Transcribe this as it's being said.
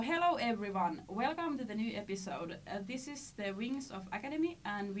Hello everyone, welcome to the new episode. This is the Wings of Academy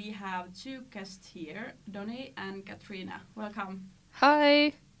and we have two guests here, Donny and Katrina. Welcome.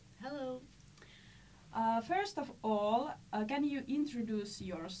 Hi. Hello. First of all, can you introduce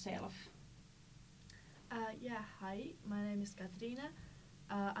yourself? Hi, my name is Katrina.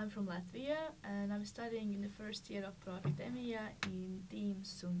 I'm from Latvia and I'm studying in the first year of Pro Academia in Team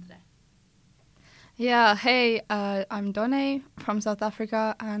Suntre. Yeah, hey, I'm Done from South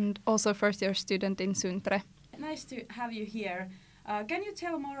Africa and also first year student in Suntre. Nice to have you here. Can you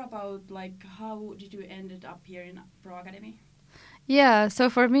tell more about how did you ended up here in Pro Academy? Yeah, so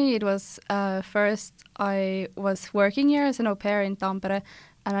for me it was first I was working here as an au pair in Tampere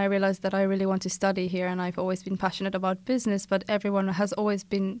and I realized that I really want to study here and I've always been passionate about business, but everyone has always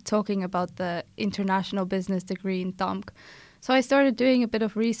been talking about the international business degree in TAMK. So I started doing a bit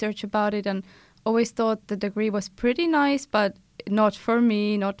of research about it and always thought the degree was pretty nice, but not for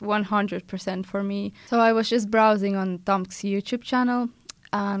me, not 100% for me. So I was just browsing on TAMK's YouTube channel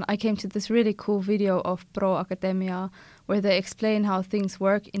and I came to this really cool video of Pro Academia where they explain how things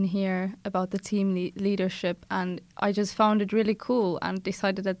work in here about the team leadership, and I just found it really cool and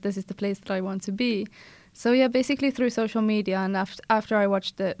decided that this is the place that I want to be. So yeah, basically through social media, and after I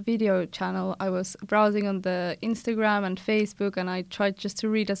watched the video channel, I was browsing on the Instagram and Facebook and I tried just to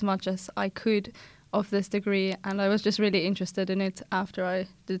read as much as I could of this degree, and I was just really interested in it after I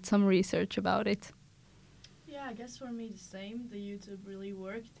did some research about it. Yeah, I guess for me the same. The YouTube really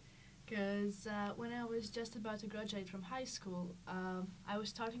worked because when I was just about to graduate from high school, I was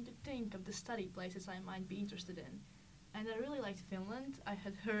starting to think of the study places I might be interested in. And I really liked Finland. I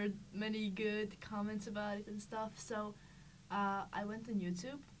had heard many good comments about it and stuff, so I went on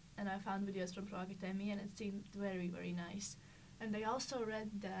YouTube and I found videos from Pro Academy and it seemed very, very nice. And I also read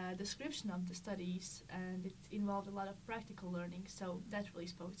the description of the studies and it involved a lot of practical learning, so that really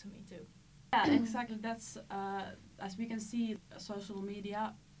spoke to me too. Yeah, exactly. That's as we can see, social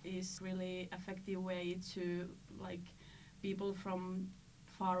media is really effective way to people from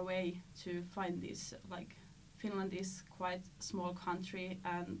far away to find this. Finland is quite small country,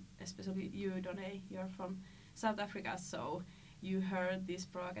 and especially you, Done, you're from South Africa, so you heard this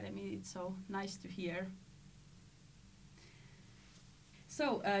Pro Academy. It's so nice to hear.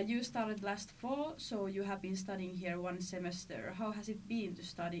 So you started last fall, so you have been studying here one semester. How has it been to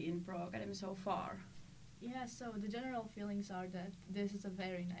study in Pro Academy so far? Yeah, so the general feelings are that this is a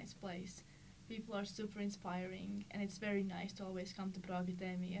very nice place. People are super inspiring and it's very nice to always come to Pro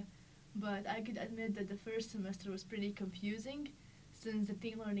Academia. But I could admit that the first semester was pretty confusing since the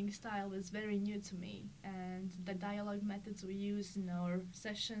team learning style was very new to me and the dialogue methods we use in our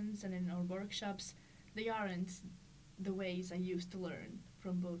sessions and in our workshops, they aren't the ways I used to learn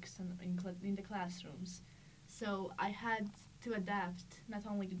from books and in the classrooms. So I had to adapt not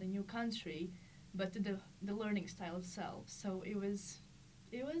only to the new country but to the learning style itself. So it was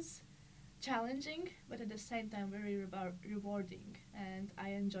challenging, but at the same time very rewarding, and I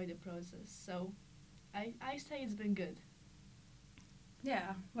enjoy the process. So I say it's been good.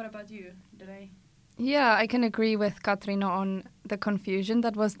 Yeah, what about you, Dre? Yeah, I can agree with Katrina on the confusion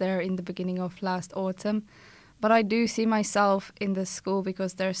that was there in the beginning of last autumn. But I do see myself in this school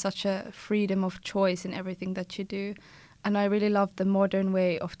because there's such a freedom of choice in everything that you do. And I really love the modern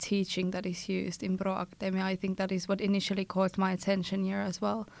way of teaching that is used in Pro Academia. I think that is what initially caught my attention here as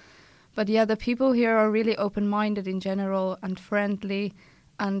well. But yeah, the people here are really open-minded in general and friendly,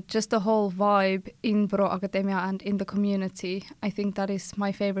 and just the whole vibe in Pro Academia and in the community. I think that is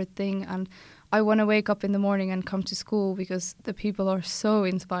my favorite thing, and I want to wake up in the morning and come to school because the people are so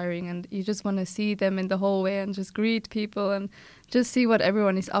inspiring and you just want to see them in the hallway and just greet people and just see what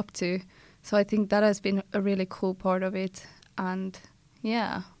everyone is up to. So I think that has been a really cool part of it, and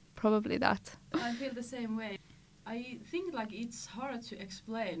yeah, probably that. I feel the same way. I think it's hard to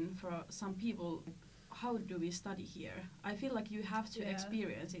explain for some people how do we study here. I feel like you have to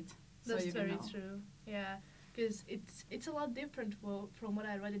experience it. That's so you very can know. true. Yeah, because it's a lot different from what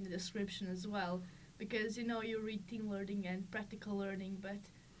I read in the description as well. Because you read team learning and practical learning, but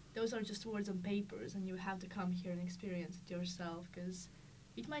those are just words on papers, and you have to come here and experience it yourself. Because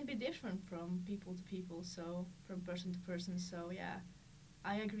it might be different from people to people, so from person to person. So yeah,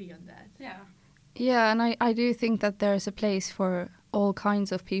 I agree on that. Yeah. Yeah, and I do think that there's a place for all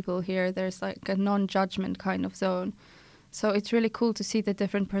kinds of people here. There's a non-judgment kind of zone. So it's really cool to see the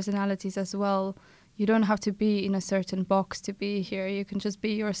different personalities as well. You don't have to be in a certain box to be here. You can just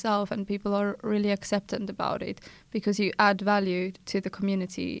be yourself, and people are really acceptant about it because you add value to the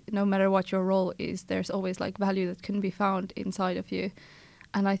community. No matter what your role is, there's always value that can be found inside of you.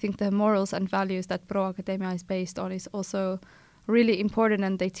 And I think the morals and values that Pro Academia is based on is also really important,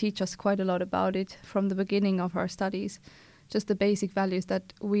 and they teach us quite a lot about it from the beginning of our studies. Just the basic values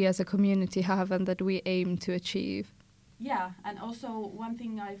that we as a community have and that we aim to achieve. Yeah, and also one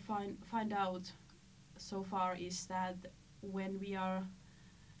thing I find out so far is that when we are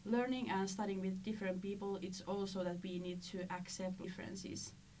learning and studying with different people, it's also that we need to accept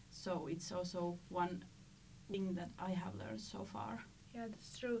differences. So it's also one thing that I have learned so far. Yeah,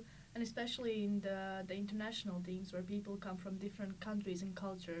 that's true. And especially in the international teams where people come from different countries and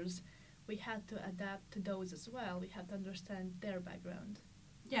cultures, we had to adapt to those as well. We had to understand their background.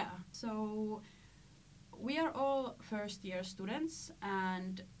 Yeah, so we are all first year students,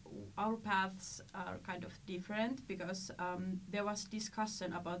 and our paths are kind of different because there was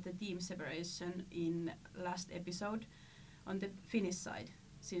discussion about the team separation in last episode on the Finnish side,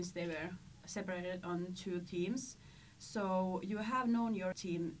 since they were separated on 2 teams. So you have known your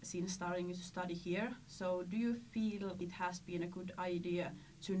team since starting to study here. So do you feel it has been a good idea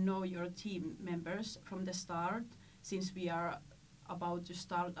to know your team members from the start, since we are about to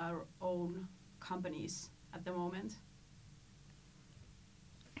start our own companies at the moment?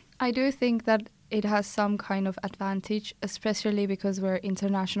 I do think that it has some kind of advantage, especially because we're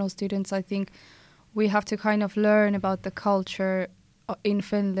international students. I think we have to kind of learn about the culture in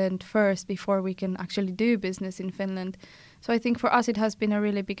Finland first before we can actually do business in Finland. So I think for us it has been a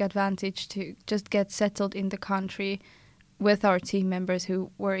really big advantage to just get settled in the country with our team members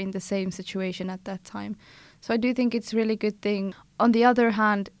who were in the same situation at that time. So I do think it's a really good thing. On the other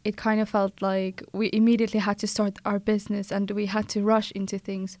hand, it kind of felt like we immediately had to start our business and we had to rush into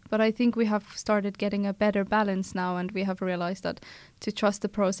things. But I think we have started getting a better balance now, and we have realized that to trust the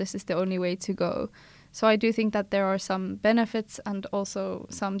process is the only way to go. So I do think that there are some benefits and also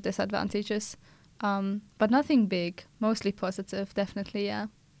some disadvantages, but nothing big, mostly positive, definitely, yeah.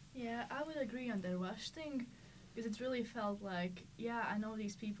 Yeah, I would agree on the rush thing, because it really felt like, yeah, I know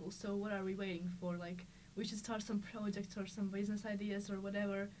these people, so what are we waiting for? Like, we should start some projects or some business ideas or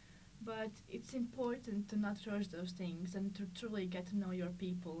whatever. But it's important to not rush those things and to truly get to know your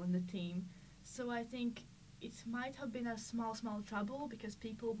people and the team. So I think it might have been a small trouble because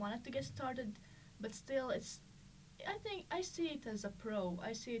people wanted to get started, but still I think I see it as a pro.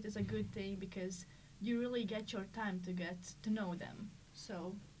 I see it as a good thing because you really get your time to get to know them.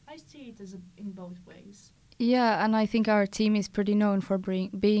 So I see it as in both ways. Yeah, and I think our team is pretty known for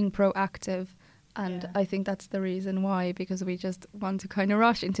being proactive. And Yeah. I think that's the reason why, because we just want to kind of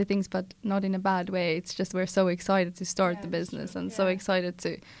rush into things, but not in a bad way. It's just we're so excited to start Yeah, the that's business true. and so Yeah. excited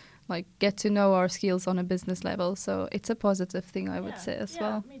to like get to know our skills on a business level. So it's a positive thing, I would say as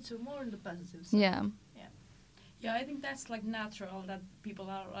well. Me too, more on the positive side. Yeah. Yeah, I think that's like natural that people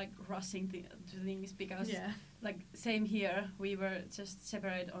are like rushing to things because Yeah. like same here, we were just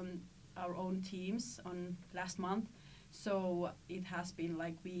separate on our own teams on last month. So it has been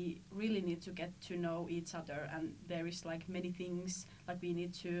like we really need to get to know each other, and there is like many things like we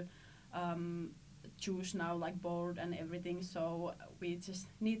need to choose now, like board and everything. So we just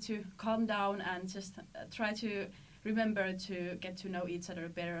need to calm down and just try to remember to get to know each other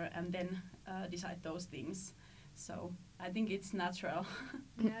better, and then decide those things. So I think it's natural.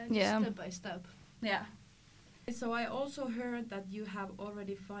 Yeah, just Yeah. step by step. Yeah. So I also heard that you have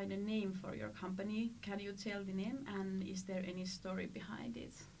already found a name for your company. Can you tell the name, and is there any story behind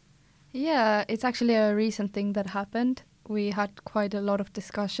it? Yeah, it's actually a recent thing that happened. We had quite a lot of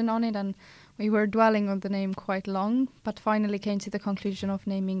discussion on it, and we were dwelling on the name quite long, but finally came to the conclusion of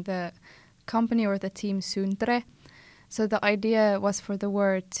naming the company or the team Suntre. So the idea was for the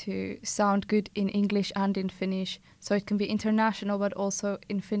word to sound good in English and in Finnish, so it can be international but also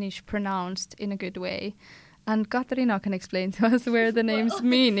in Finnish pronounced in a good way. And Katarina can explain to us where the name's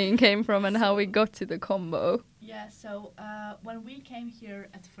meaning came from and how we got to the combo. Yeah, so when we came here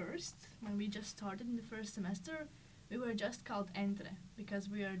at first, when we just started in the first semester, we were just called Entre because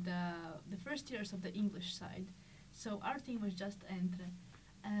we are the first years of the English side. So our team was just Entre.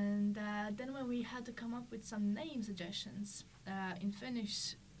 And then when we had to come up with some name suggestions, in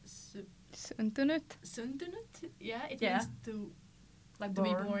Finnish, Syntynyt. syntynyt, it Yeah. means to Like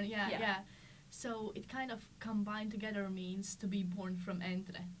be born? born, yeah. So it kind of combined together means to be born from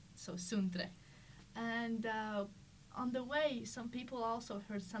Entre, so Suntre. And on the way, some people also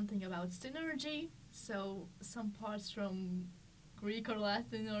heard something about synergy, so some parts from Greek or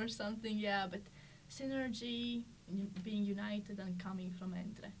Latin or something, but synergy, being united and coming from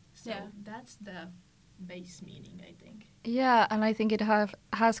Entre. So Yeah. that's the base meaning, I think. Yeah, and I think it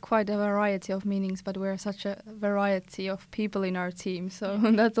has quite a variety of meanings, but we're such a variety of people in our team, so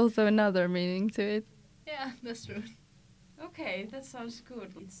that's also another meaning to it. Yeah, that's true. Okay, that sounds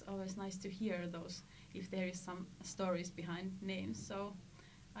good. It's always nice to hear those if there is some stories behind names. So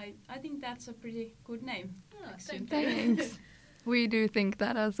I think that's a pretty good name. Oh, Excellent. Thanks. We do think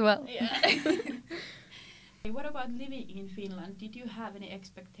that as well. Yeah. What about living in Finland? Did you have any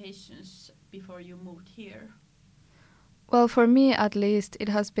expectations before you moved here? Well, for me at least, it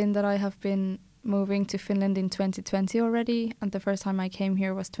has been that I have been moving to Finland in 2020 already, and the first time I came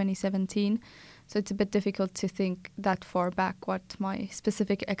here was 2017. So it's a bit difficult to think that far back what my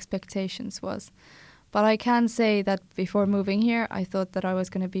specific expectations was. But I can say that before moving here, I thought that I was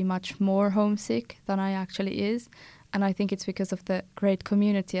going to be much more homesick than I actually is. And I think it's because of the great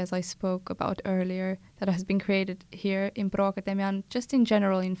community, as I spoke about earlier, that has been created here in Pro Akatemia and just in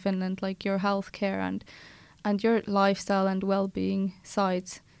general in Finland, like your healthcare and your lifestyle and well-being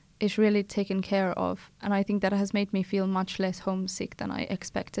sides is really taken care of. And I think that has made me feel much less homesick than I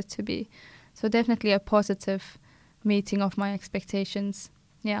expected to be. So definitely a positive meeting of my expectations.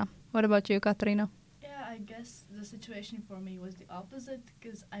 Yeah. What about you, Katriina? Yeah, I guess the situation for me was the opposite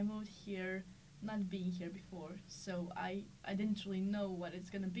because I moved here not being here before, so I didn't really know what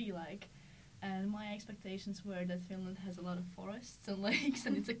it's gonna be like. And my expectations were that Finland has a lot of forests and lakes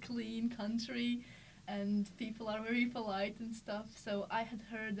and it's a clean country and people are very polite and stuff, so I had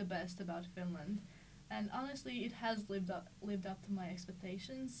heard the best about Finland. And honestly, it has lived up to my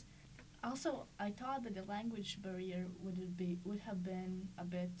expectations. Also, I thought that the language barrier would have been a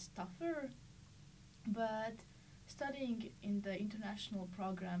bit tougher, but studying in the international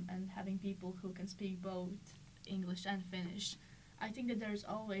program and having people who can speak both English and Finnish, I think that there's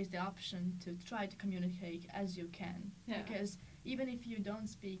always the option to try to communicate as you can. Yeah. Because even if you don't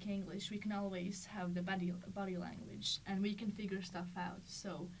speak English, we can always have the body language and we can figure stuff out.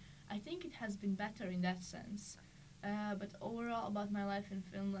 So I think it has been better in that sense. But overall about my life in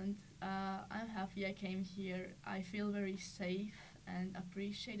Finland, I'm happy I came here. I feel very safe and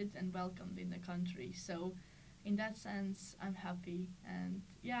appreciated and welcomed in the country. So in that sense, I'm happy and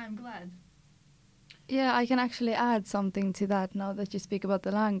yeah, I'm glad. Yeah, I can actually add something to that now that you speak about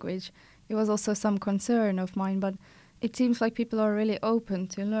the language. It was also some concern of mine, but it seems like people are really open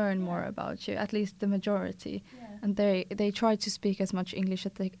to learn more about you, at least the majority. Yeah. And they try to speak as much English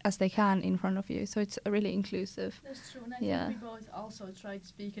as they can in front of you. So it's really inclusive. That's true, and I Yeah. think we both also try to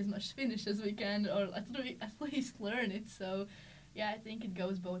speak as much Finnish as we can, or at least learn it. So, yeah, I think it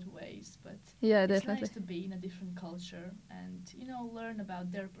goes both ways. But Yeah, it's definitely. nice to be in a different culture and learn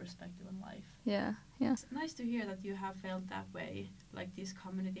about their perspective on life. Yeah, yeah. It's nice to hear that you have felt that way, like this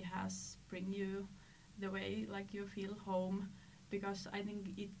community has bring you the way like you feel home, because I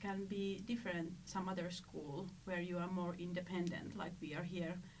think it can be different some other school where you are more independent, like we are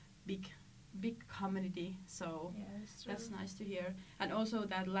here, big community, so Yeah, that's true. that's nice to hear. And also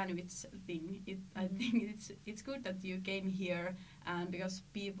that language thing, I think it's good that you came here, and because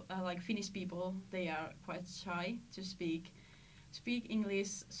people like Finnish people, they are quite shy to speak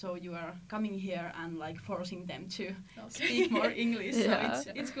English, so you are coming here and like forcing them to speak more English. Yeah.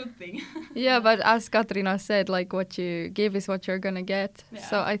 So it's good thing. Yeah, but as Katriina said, like what you give is what you're gonna get. Yeah.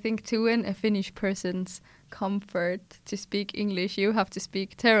 So I think to win a Finnish person's comfort to speak English, you have to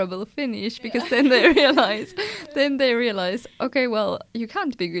speak terrible Finnish, because then they realize, okay, well, you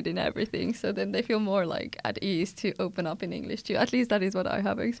can't be good in everything. So then they feel more like at ease to open up in English too. At least that is what I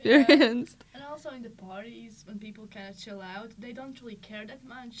have experienced. And also in the parties, when people kind of chill out, they don't really care that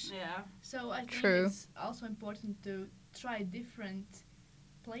much. Yeah. So I think True. it's also important to try different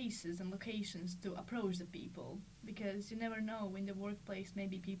places and locations to approach the people, because you never know, in the workplace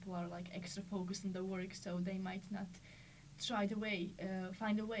maybe people are like extra focused on the work, so they might not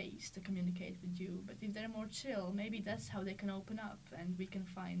find a ways to communicate with you. But if they're more chill, maybe that's how they can open up and we can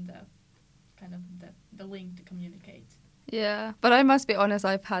find the link to communicate. Yeah, but I must be honest,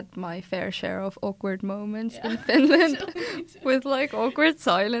 I've had my fair share of awkward moments Yeah. in Finland. Me too. With like awkward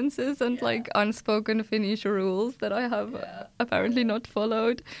silences and Yeah. like unspoken Finnish rules that I have apparently not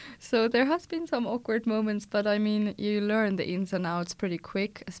followed. So there has been some awkward moments, but I mean, you learn the ins and outs pretty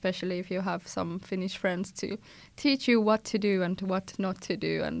quick, especially if you have some Finnish friends to teach you what to do and what not to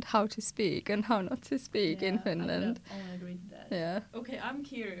do and how to speak and how not to speak in Finland. I only agree with that. Yeah. Okay, I'm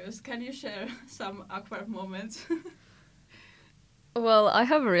curious. Can you share some awkward moments? Well, I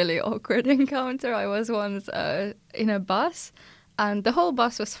have a really awkward encounter. I was once in a bus, and the whole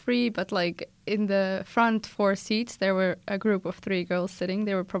bus was free, but like in the front 4 seats, there were a group of 3 girls sitting.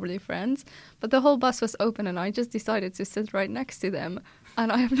 They were probably friends, but the whole bus was open, and I just decided to sit right next to them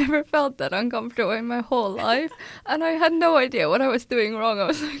And I have never felt that uncomfortable in my whole life. And I had no idea what I was doing wrong. I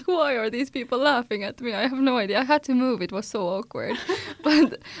was like, why are these people laughing at me? I have no idea. I had to move. It was so awkward.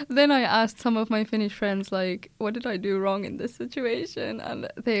 But then I asked some of my Finnish friends, like, what did I do wrong in this situation? And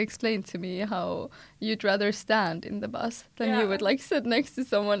they explained to me how you'd rather stand in the bus than you would like sit next to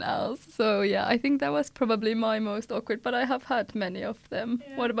someone else. So yeah, I think that was probably my most awkward, but I have had many of them.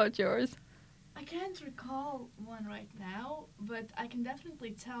 Yeah. What about yours? I can't recall one right now, but I can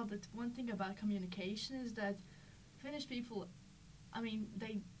definitely tell that one thing about communication is that Finnish people, I mean,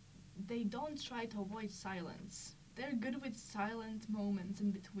 they don't try to avoid silence. They're good with silent moments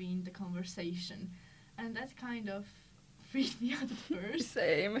in between the conversation, and that kind of freaked me out at first.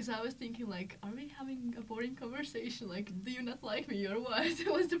 Same. Because I was thinking, like, are we having a boring conversation? Like, do you not like me or what?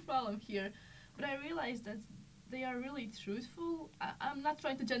 What's the problem here? But I realized that they are really truthful. I'm not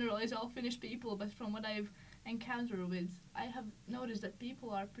trying to generalize all Finnish people, but from what I've encountered with, I have noticed that people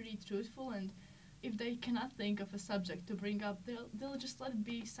are pretty truthful, and if they cannot think of a subject to bring up, they'll just let it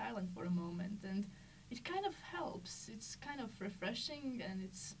be silent for a moment, and it kind of helps. It's kind of refreshing, and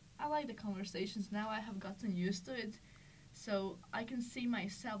I like the conversations now. I have gotten used to it. So I can see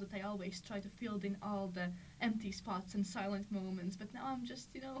myself that I always try to fill in all the empty spots and silent moments, but now I'm just,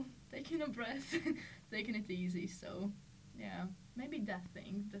 taking a breath, taking it easy. So, yeah, maybe that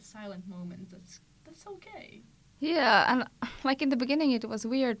thing, the silent moments, that's okay. Yeah, and like in the beginning it was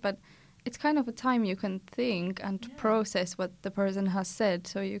weird, but it's kind of a time you can think and process what the person has said,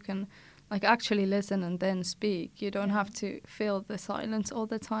 so you can like actually listen and then speak. You don't have to fill the silence all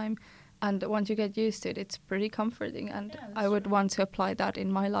the time. And once you get used to it, it's pretty comforting. And I would want to apply that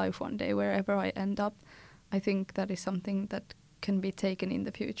in my life one day, wherever I end up. I think that is something that can be taken in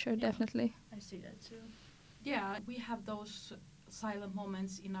the future, definitely. I see that too. Yeah, we have those silent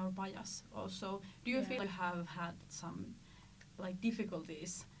moments in our bias also. Do you feel you have had some like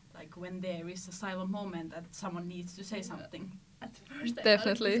difficulties, like when there is a silent moment that someone needs to say something? At first,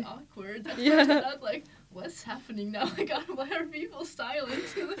 Definitely. I thought it was awkward. At first, I thought, like, what's happening now? Like, why are people silent?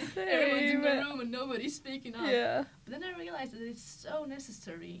 Everyone's in the room and nobody's speaking up. Yeah. But then I realized that it's so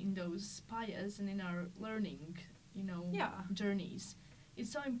necessary in those bias and in our learning, journeys.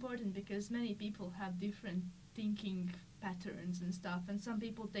 It's so important because many people have different thinking patterns and stuff, and some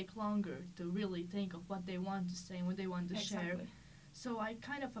people take longer to really think of what they want to say and what they want to share. So I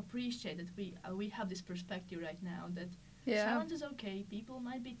kind of appreciate that we have this perspective right now that silence is okay. People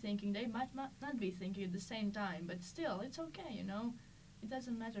might be thinking, they might not be thinking at the same time, but still, it's okay, It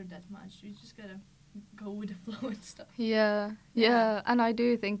doesn't matter that much. You just gotta go with the flow and stuff. Yeah. And I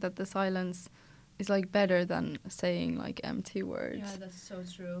do think that the silence is like better than saying like empty words. Yeah, that's so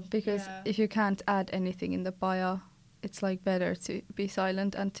true. Because if you can't add anything in the bio, it's like better to be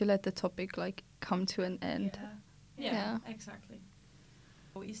silent and to let the topic like come to an end. Yeah, exactly.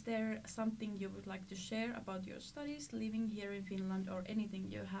 Is there something you would like to share about your studies living here in Finland, or anything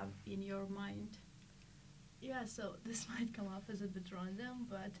you have in your mind? Yeah, so this might come off as a bit random,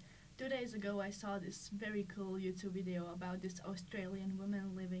 but 2 days ago I saw this very cool YouTube video about this Australian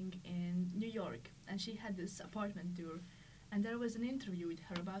woman living in New York, and she had this apartment tour, and there was an interview with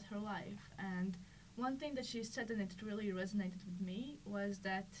her about her life, and one thing that she said, and it really resonated with me, was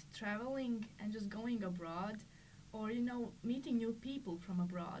that traveling and just going abroad, or, meeting new people from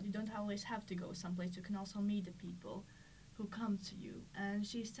abroad. You don't always have to go someplace. You can also meet the people who come to you. And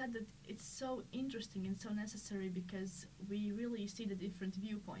she said that it's so interesting and so necessary because we really see the different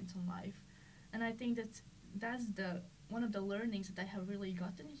viewpoints on life. And I think that that's one of the learnings that I have really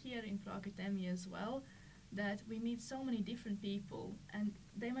gotten here in Pro Academia as well, that we meet so many different people, and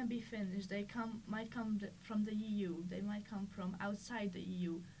they might be Finnish, might come from the EU, they might come from outside the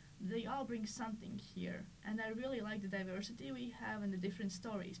EU. They all bring something here, and I really like the diversity we have and the different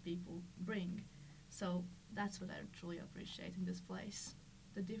stories people bring. So that's what I truly appreciate in this place,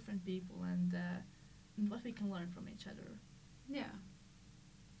 the different people and what we can learn from each other.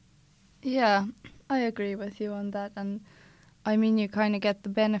 Yeah, I agree with you on that. And I mean, you kind of get the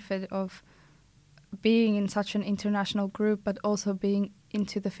benefit of being in such an international group, but also being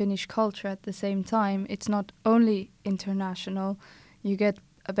into the Finnish culture at the same time. It's not only international, you get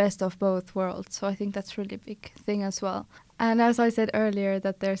a best of both worlds. So I think that's really big thing as well. And as I said earlier,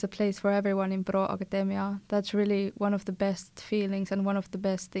 that there's a place for everyone in Pro Academia, that's really one of the best feelings and one of the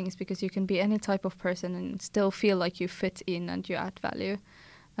best things, because you can be any type of person and still feel like you fit in and you add value.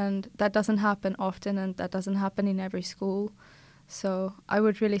 And that doesn't happen often, and that doesn't happen in every school. So I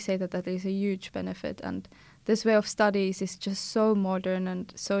would really say that is a huge benefit. And this way of studies is just so modern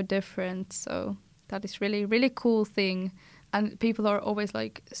and so different. So that is really, really cool thing. and people are always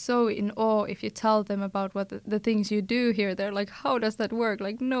like so in awe if you tell them about what the things you do here. They're like, how does that work?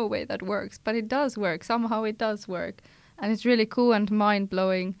 Like, no way that works. But it does work. Somehow it does work. And it's really cool and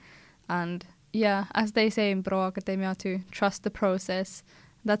mind-blowing. And yeah, as they say in Pro Academia, to trust the process.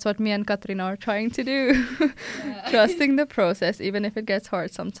 That's what me and Katrina are trying to do. Yeah. Trusting the process, even if it gets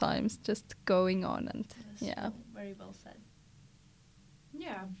hard sometimes. Just going on and Yes, yeah. Very well said.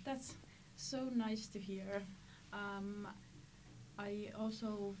 Yeah, that's so nice to hear. I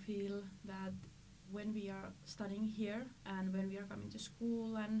also feel that when we are studying here and when we are coming to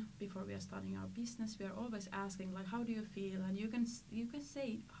school and before we are starting our business, we are always asking like, how do you feel? And you can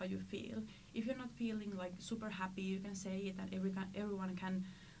say how you feel. If you're not feeling like super happy, you can say it, and everyone can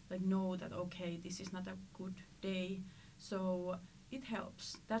like know that okay, this is not a good day. So it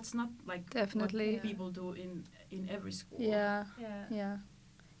helps. That's not like Definitely. what people do in every school. Yeah. Yeah. Yeah.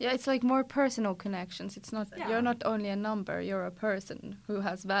 Yeah, it's like more personal connections. It's not, Yeah. you're not only a number, you're a person who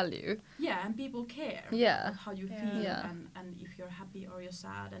has value. Yeah, and people care Yeah. about how you Yeah. feel Yeah. and if you're happy or you're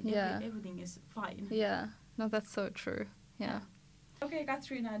sad and Yeah. everything is fine. Yeah. No, that's so true. Yeah. Okay,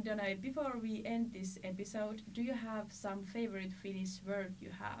 Katrina and Donai, before we end this episode, do you have some favorite Finnish word you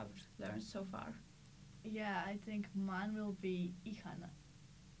have learned so far? Yeah, I think mine will be ihana.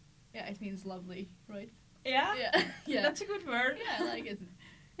 Yeah, it means lovely, right? Yeah? Yeah. Yeah. That's a good word. Yeah, I like it.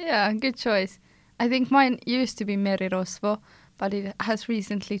 Yeah, good choice. I think mine used to be merirosvo, but it has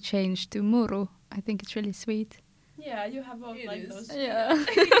recently changed to muru. I think it's really sweet. Yeah, you have both It like is. those Yeah.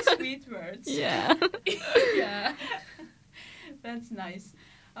 sweet words. Yeah. Yeah. That's nice.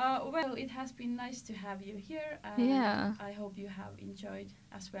 Well, it has been nice to have you here. And Yeah. I hope you have enjoyed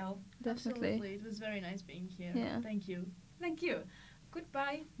as well. Definitely. Absolutely. It was very nice being here. Yeah. Thank you. Thank you.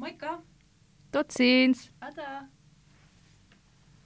 Goodbye. Moikka. Tot ziens! Ata!